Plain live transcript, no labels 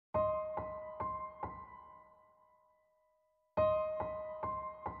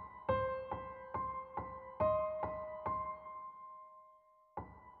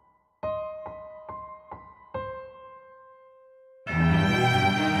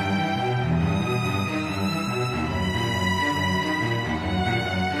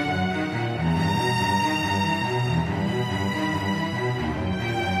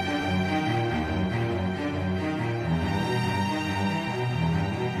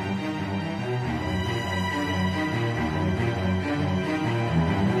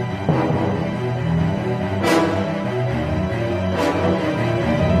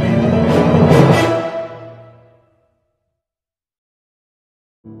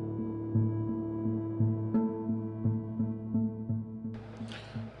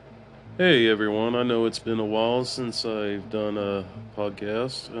Hey everyone, I know it's been a while since I've done a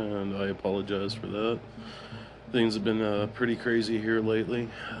podcast, and I apologize for that. Things have been pretty crazy here lately.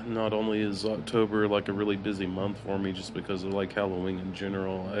 Not only is October like a really busy month for me just because of like Halloween in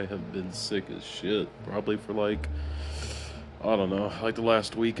general, I have been sick as shit, probably for like, I don't know, like the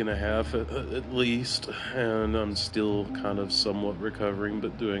last week and a half at least, and I'm still kind of somewhat recovering,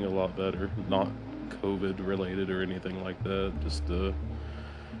 but doing a lot better. Not COVID related or anything like that, just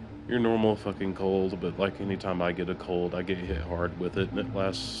your normal fucking cold, but like anytime I get a cold, I get hit hard with it, and it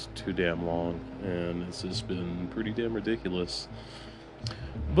lasts too damn long, and it's just been pretty damn ridiculous.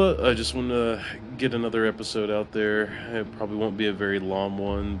 But I just want to get another episode out there. It probably won't be a very long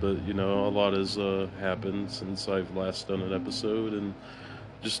one, but a lot has happened since I've last done an episode, and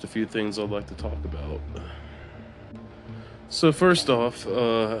just a few things I'd like to talk about. So first off,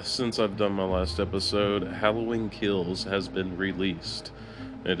 since I've done my last episode, Halloween Kills has been released.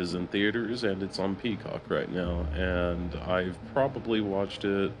 It is in theaters and it's on Peacock right now, and I've probably watched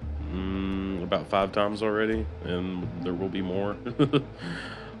it about 5 times already, and there will be more.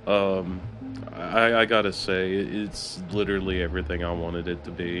 um, I gotta say, it's literally everything I wanted it to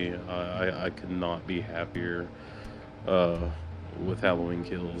be. I could not be happier. Uh, with Halloween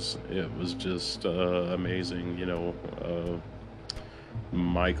Kills. It was just amazing.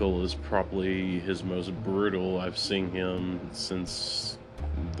 Michael is probably his most brutal. I've seen him since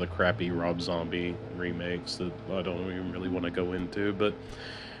the crappy Rob Zombie remakes that I don't even really want to go into, but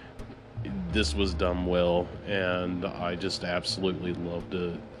this was done well, and I just absolutely loved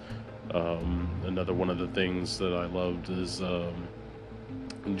it. Another one of the things that I loved is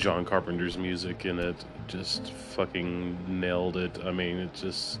John Carpenter's music in it. Just fucking nailed it. I mean,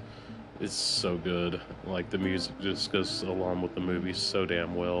 it's so good. Like, the music just goes along with the movie so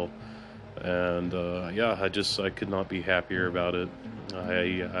damn well. And yeah, I could not be happier about it.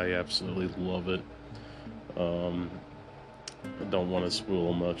 I absolutely love it. Um, I don't want to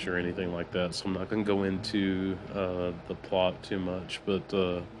spoil much or anything like that, so I'm not going to go into the plot too much,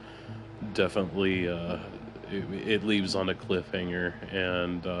 but definitely it leaves on a cliffhanger,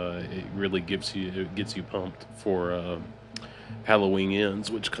 and it really gets you pumped for Halloween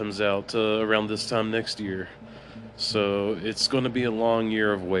Ends, which comes out around this time next year. So it's going to be a long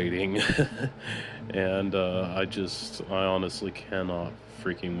year of waiting, and I honestly cannot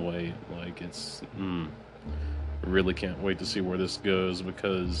freaking wait. Like, I really can't wait to see where this goes,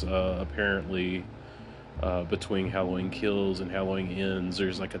 because apparently between Halloween Kills and Halloween Ends,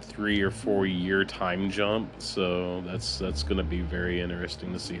 there's like a 3 or 4 year time jump. So that's going to be very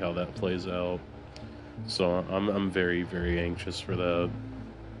interesting to see how that plays out. So I'm very very anxious for that.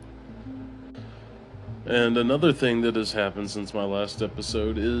 And another thing that has happened since my last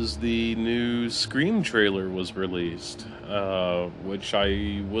episode is the new Scream trailer was released, which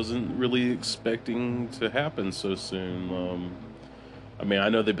I wasn't really expecting to happen so soon. I mean, I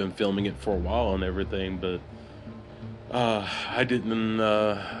know they've been filming it for a while and everything, but I didn't.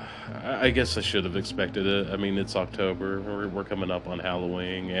 I guess I should have expected it. I mean, it's October. We're coming up on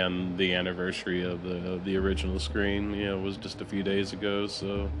Halloween, and the anniversary of the original Scream, was just a few days ago.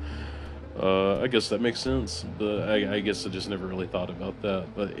 So I guess that makes sense. But I guess I just never really thought about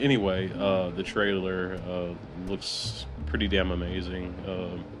that. But anyway, the trailer looks pretty damn amazing.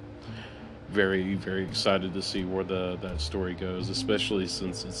 Very very excited to see where that story goes, especially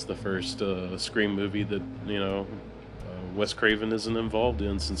since it's the first Scream movie that Wes Craven isn't involved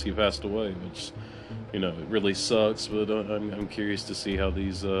in since he passed away, which it really sucks. But I'm curious to see how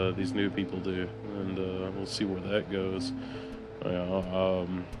these new people do, and we'll see where that goes.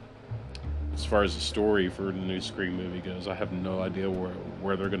 As far as the story for the new Scream movie goes, I have no idea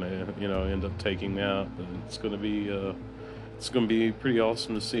where they're gonna end up taking that, but it's gonna be pretty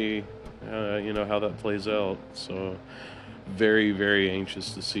awesome to see how that plays out. So very very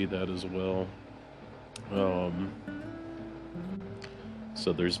anxious to see that as well. Um,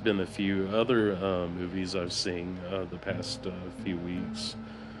 so there's been a few other movies I've seen the past few weeks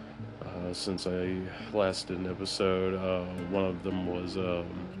since I last did an episode. One of them was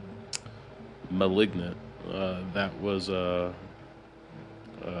Malignant. That was put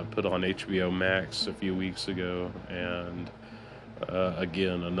on HBO Max a few weeks ago, and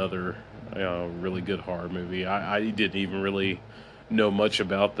again, another really good horror movie. I didn't even really know much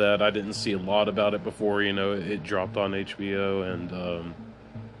about that. I didn't see a lot about it before it dropped on HBO, and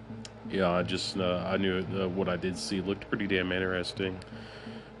yeah, I knew what I did see looked pretty damn interesting,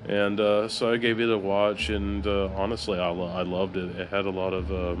 and so I gave it a watch, and honestly, I loved it. It had a lot of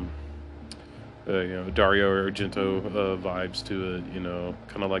Dario Argento vibes to it,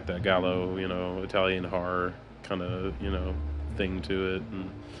 kind of like that Gallo, Italian horror kind of, thing to it. And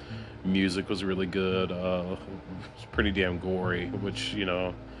Music was really good. It's pretty damn gory, which,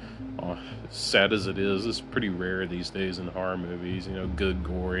 uh, sad as it is, it's pretty rare these days in horror movies. Good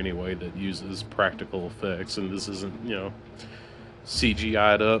gore anyway that uses practical effects, and this isn't,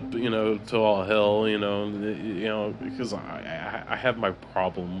 CGI'd up, to all hell, because I have my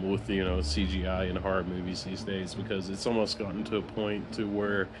problem with, CGI in horror movies these days, because it's almost gotten to a point to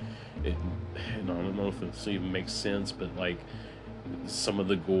where it, I don't know if this even makes sense, but like some of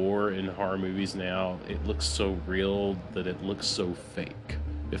the gore in horror movies now, it looks so real that it looks so fake,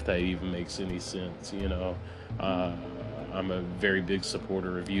 if that even makes any sense. Uh, I'm a very big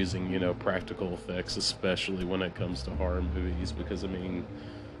supporter of using, practical effects, especially when it comes to horror movies, because I mean,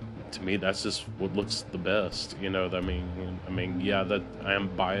 to me, that's just what looks the best. Yeah, that I am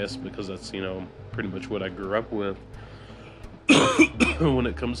biased because that's pretty much what I grew up with when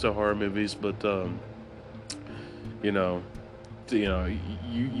it comes to horror movies. But you know,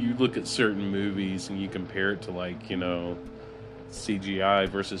 you look at certain movies and you compare it to like CGI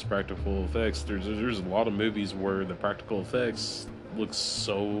versus practical effects. There's a lot of movies where the practical effects look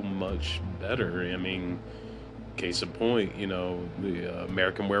so much better. I mean, case in point, the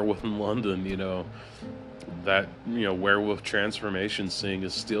American Werewolf in London. That werewolf transformation scene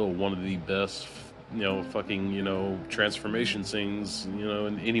is still one of the best fucking transformation scenes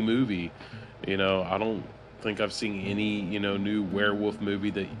in any movie. I don't think I've seen any new werewolf movie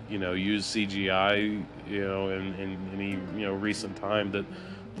that used CGI in any recent time that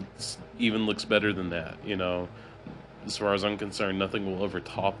even looks better than that. As far as I'm concerned, nothing will ever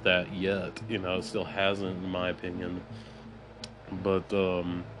top that yet. It still hasn't, in my opinion. But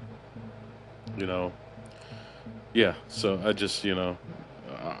you know yeah, so I just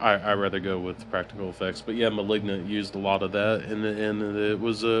I rather go with practical effects. But yeah, Malignant used a lot of that, and it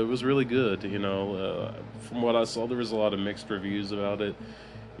was really good. From what I saw, there was a lot of mixed reviews about it.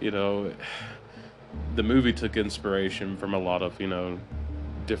 You know, the movie took inspiration from a lot of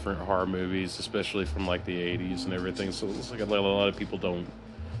different horror movies, especially from like the '80s and everything. So it's like a lot of people don't.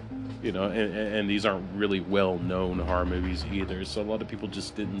 And these aren't really well-known horror movies either. So a lot of people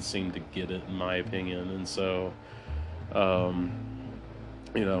just didn't seem to get it, in my opinion. And so, um,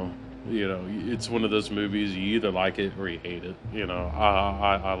 it's one of those movies you either like it or you hate it.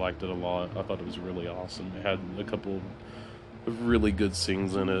 I liked it a lot. I thought it was really awesome. It had a couple of really good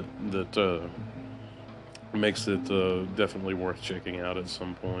scenes in it that makes it definitely worth checking out at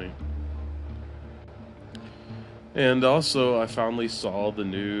some point. And also, I finally saw the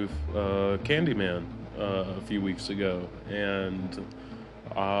new Candyman a few weeks ago, and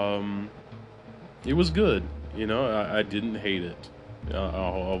um, it was good. I didn't hate it.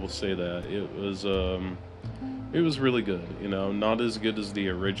 I will say that it was really good. Not as good as the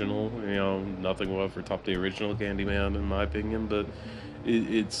original. Nothing will ever top the original Candyman in my opinion, but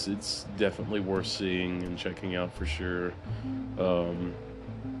it's definitely worth seeing and checking out for sure. Um,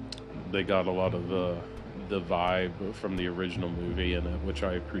 they got a lot of the vibe from the original movie in it, which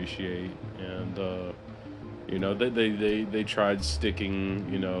I appreciate. And they tried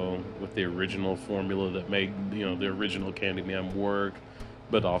sticking with the original formula that made the original Candyman work,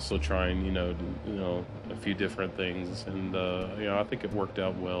 but also trying a few different things, and I think it worked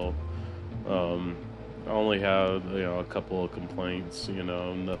out well. I only had a couple of complaints,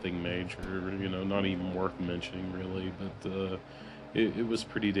 nothing major, not even worth mentioning really, but it was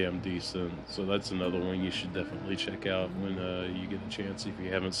pretty damn decent. So that's another one you should definitely check out when you get a chance, if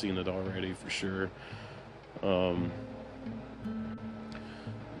you haven't seen it already, for sure. Um,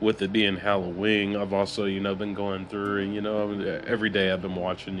 with it being Halloween, I've also been going through, and every day I've been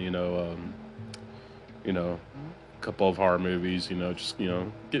watching a couple of horror movies, just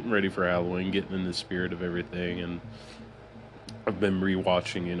getting ready for Halloween, getting in the spirit of everything. And I've been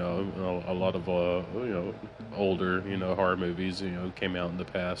rewatching, a lot of older, horror movies, came out in the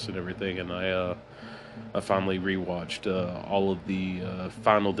past and everything. And I finally rewatched all of the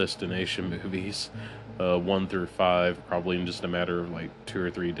Final Destination movies, 1 through 5, probably in just a matter of like 2 or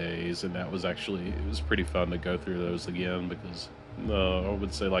 3 days. And it was pretty fun to go through those again, because I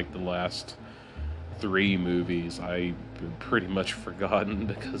would say like the last 3 movies I pretty much forgotten,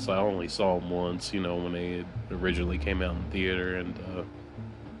 because I only saw them once, when they had originally came out in theater. And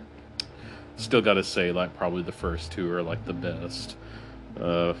still got to say, like, probably the first 2 are like the best,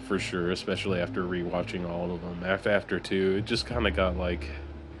 for sure. Especially after rewatching all of them. After 2, it just kind of got like,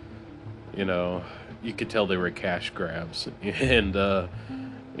 you could tell they were cash grabs, and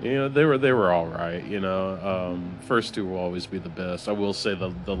they were all right. First 2 will always be the best. I will say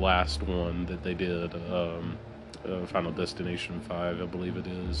the last one that they did, Final Destination 5, I believe it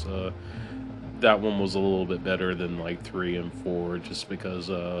is. that one was a little bit better than like 3 and 4, just because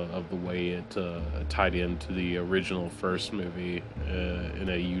of the way it tied into the original first movie in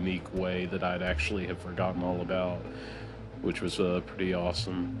a unique way that I'd actually have forgotten all about, which was pretty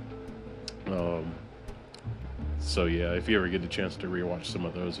awesome. Um, so yeah, if you ever get a chance to rewatch some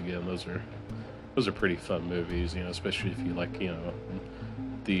of those again, those are pretty fun movies, especially if you like,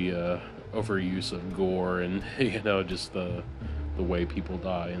 the overuse of gore and just the way people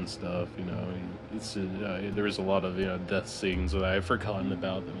die and stuff. It's there was a lot of death scenes that I had forgotten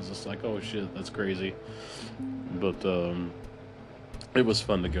about. That was just like, oh shit, that's crazy. But it was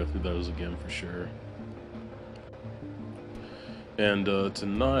fun to go through those again for sure. And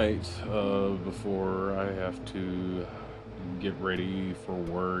tonight, before I have to get ready for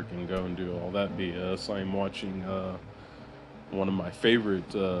work and go and do all that BS, I'm watching one of my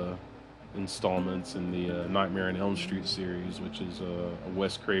favorite installments in the Nightmare on Elm Street series, which is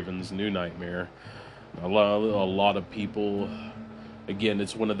Wes Craven's New Nightmare. A lot of people, again,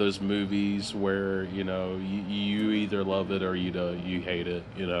 it's one of those movies where you either love it or you hate it.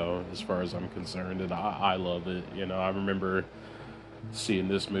 As far as I'm concerned, and I love it. I remember seeing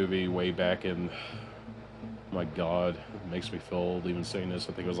this movie way back in, my God, it makes me feel old even saying this.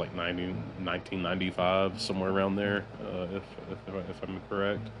 I think it was like 1995, somewhere around there, if I'm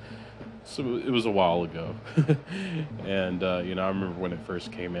correct. So it was a while ago, and I remember when it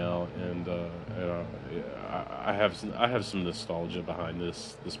first came out, and I have some nostalgia behind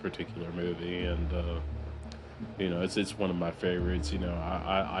this particular movie, and it's one of my favorites.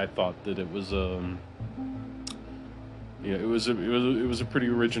 I thought that it was it was a pretty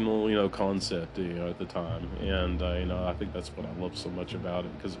original concept at the time, and I think that's what I love so much about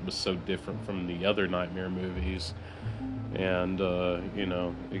it, because it was so different from the other Nightmare movies, and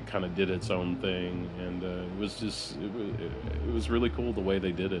it kind of did its own thing, and it was really cool the way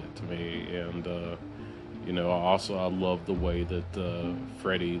they did it to me, and I love the way that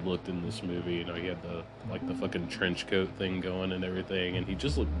Freddy looked in this movie. He had the fucking trench coat thing going and everything, and he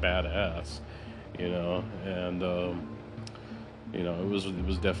just looked badass, and it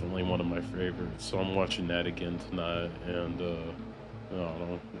was definitely one of my favorites. So I'm watching that again tonight, and I don't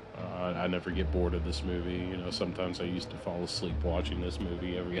know, I never get bored of this movie. Sometimes I used to fall asleep watching this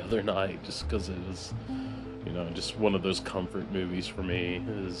movie every other night, just because it was, just one of those comfort movies for me.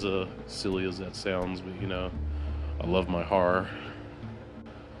 As silly as that sounds, but I love my horror.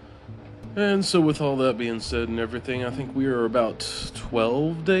 And so, with all that being said and everything, I think we are about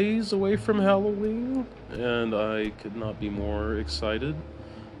 12 days away from Halloween, and I could not be more excited.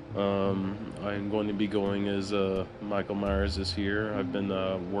 I'm going to be going as Michael Myers this year. I've been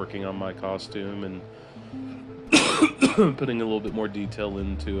working on my costume and putting a little bit more detail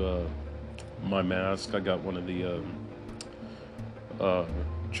into my mask. I got one of the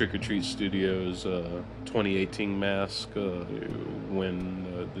Trick or Treat Studios 2018 mask when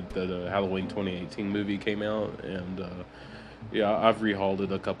the Halloween 2018 movie came out, and I've rehauled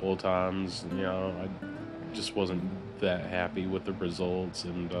it a couple of times. I just wasn't that happy with the results,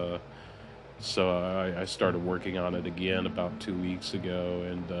 and so I started working on it again about 2 weeks ago,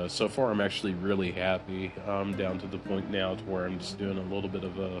 and so far I'm actually really happy. I'm down to the point now to where I'm just doing a little bit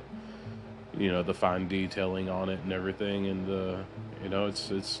of the fine detailing on it and everything, and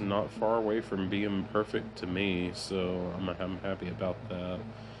it's not far away from being perfect to me, so I'm happy about that.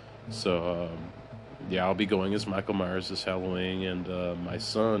 So I'll be going as Michael Myers this Halloween, and my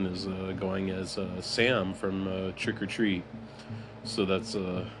son is going as Sam from Trick or Treat. So that's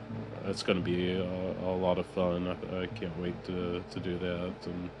going to be a lot of fun. I can't wait to do that,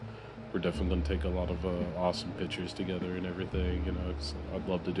 and we're definitely going to take a lot of awesome pictures together and everything. 'Cause I'd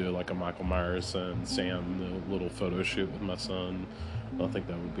love to do like a Michael Myers and Sam little photo shoot with my son. I think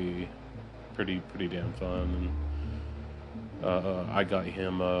that would be pretty damn fun. And I got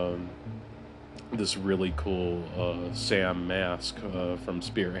him this really cool Sam mask from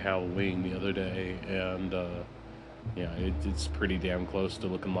Spirit Halloween the other day, and it's pretty damn close to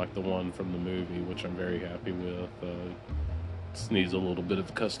looking like the one from the movie, which I'm very happy with. Just needs a little bit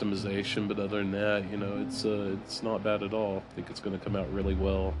of customization, but other than that, it's not bad at all. I think it's going to come out really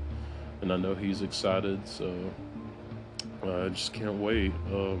well, and I know he's excited, so I just can't wait.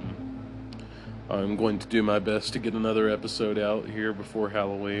 I'm going to do my best to get another episode out here before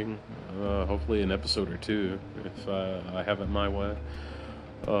Halloween. Hopefully an episode or two, if I have it my way.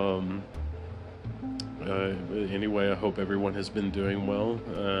 Anyway, I hope everyone has been doing well,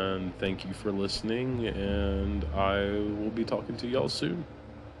 and thank you for listening, and I will be talking to y'all soon.